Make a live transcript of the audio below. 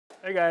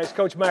Hey guys,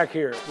 Coach Mack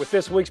here with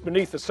this week's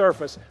Beneath the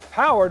Surface,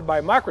 powered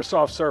by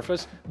Microsoft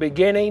Surface,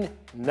 beginning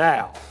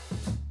now.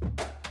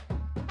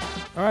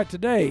 All right,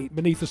 today,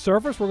 Beneath the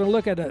Surface, we're going to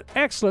look at an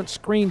excellent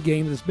screen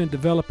game that's been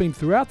developing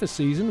throughout the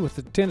season with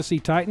the Tennessee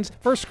Titans.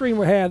 First screen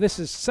we have, this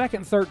is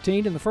 2nd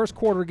 13 in the first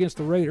quarter against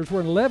the Raiders.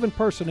 We're in 11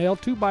 personnel,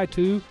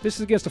 2x2. This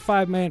is against a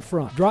 5-man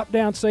front. Drop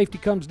down safety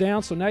comes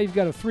down, so now you've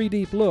got a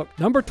 3-deep look.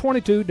 Number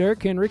 22,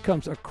 Derrick Henry,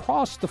 comes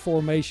across the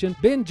formation.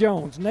 Ben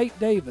Jones, Nate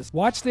Davis.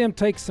 Watch them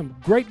take some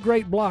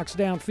great blocks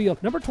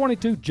downfield. Number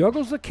 22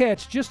 juggles the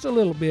catch just a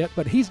little bit,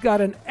 but he's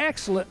got an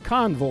excellent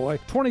convoy,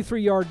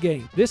 23-yard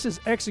gain. This is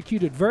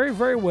executed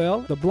very well.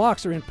 The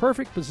blocks are in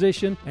perfect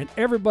position, and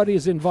everybody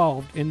is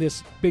involved in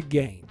this big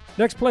game.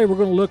 Next play we're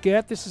going to look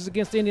at, this is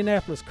against the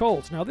Indianapolis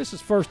Colts. Now this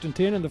is 1st and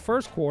 10 in the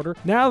first quarter.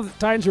 Now the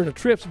Titans are in a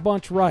trips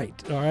bunch right,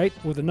 all right,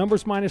 with a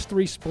numbers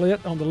 -3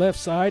 split on the left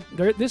side.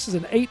 This is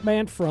an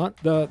 8-man front.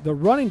 The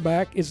running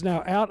back is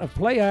now out of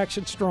play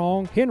action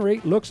strong.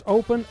 Henry looks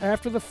open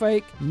after the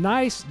fake.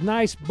 Nice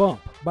bump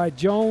by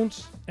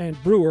Jones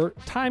and Brewer.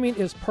 Timing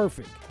is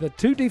perfect. The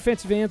two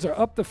defensive ends are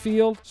up the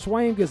field.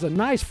 Swain gives a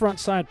nice front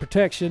side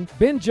protection.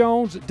 Ben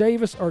Jones,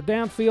 Davis are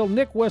downfield.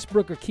 Nick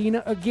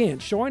Westbrook-Akina again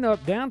showing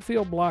up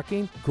downfield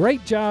blocking.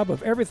 Great job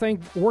of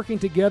everything working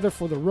together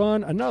for the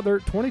run. Another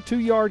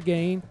 22-yard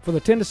gain for the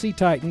Tennessee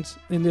Titans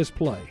in this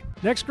play.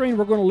 Next screen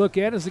we're going to look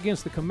at is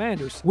against the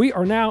Commanders. We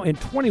are now in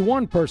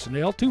 21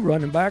 personnel, 2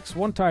 running backs,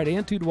 1 tight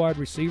end, 2 wide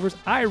receivers.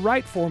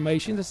 I-right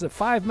formation. This is a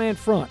 5-man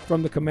front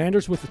from the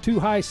Commanders with the 2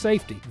 high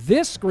safety.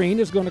 This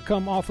screen is going to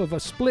come off of a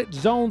split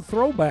zone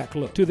throwback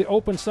look to the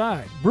open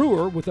side.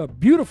 Brewer with a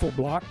beautiful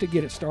block to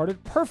get it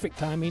started. Perfect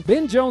timing.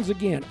 Ben Jones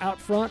again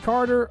out front.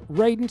 Carter,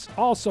 Radens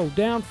also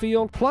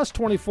downfield, plus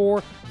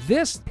 24.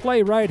 This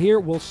play right here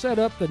will set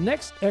up the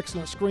next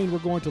excellent screen we're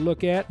going to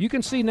look at. You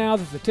can see now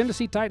that the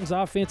Tennessee Titans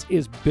offense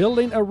is building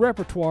a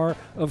repertoire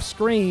of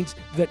screens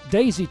that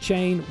daisy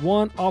chain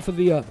one off of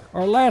the other.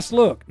 Our last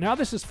look. Now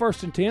this is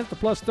 1st and 10 at the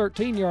plus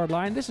 13-yard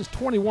line. This is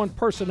 21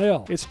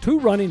 personnel. It's 2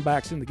 running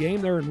backs in the game.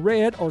 They're in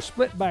red or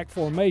split back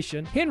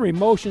formation. Henry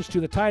motions to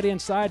the tight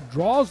end side,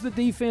 draws the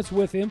defense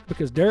with him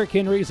because Derrick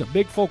Henry is a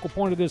big focal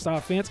point of this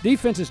offense.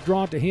 Defense is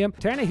drawn to him.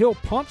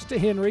 Tannehill pumps to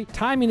Henry.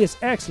 Timing is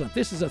excellent.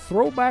 This is a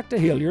throwback to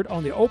Hilliard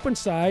on the open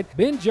side.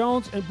 Ben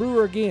Jones and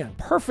Brewer again.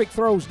 Perfect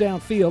throws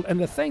downfield, and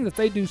the thing that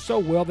they do so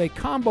well, they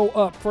combo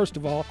up first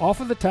of all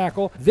off of the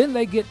tackle, then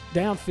they get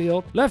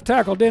downfield. Left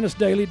tackle Dennis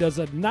Daly does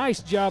a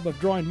nice job of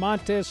drawing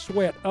Montez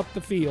Sweat up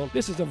the field.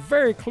 This is a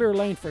very clear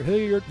lane for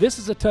Hilliard. This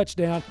is a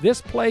touchdown. This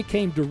play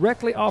came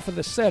directly off of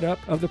the setup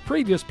of the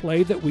previous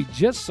play that we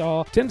just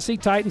saw. Tennessee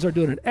Titans are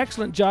doing an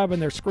excellent job in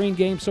their screen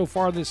game so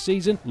far this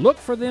season. Look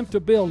for them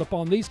to build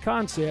upon these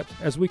concepts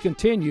as we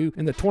continue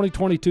in the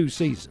 2022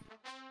 season.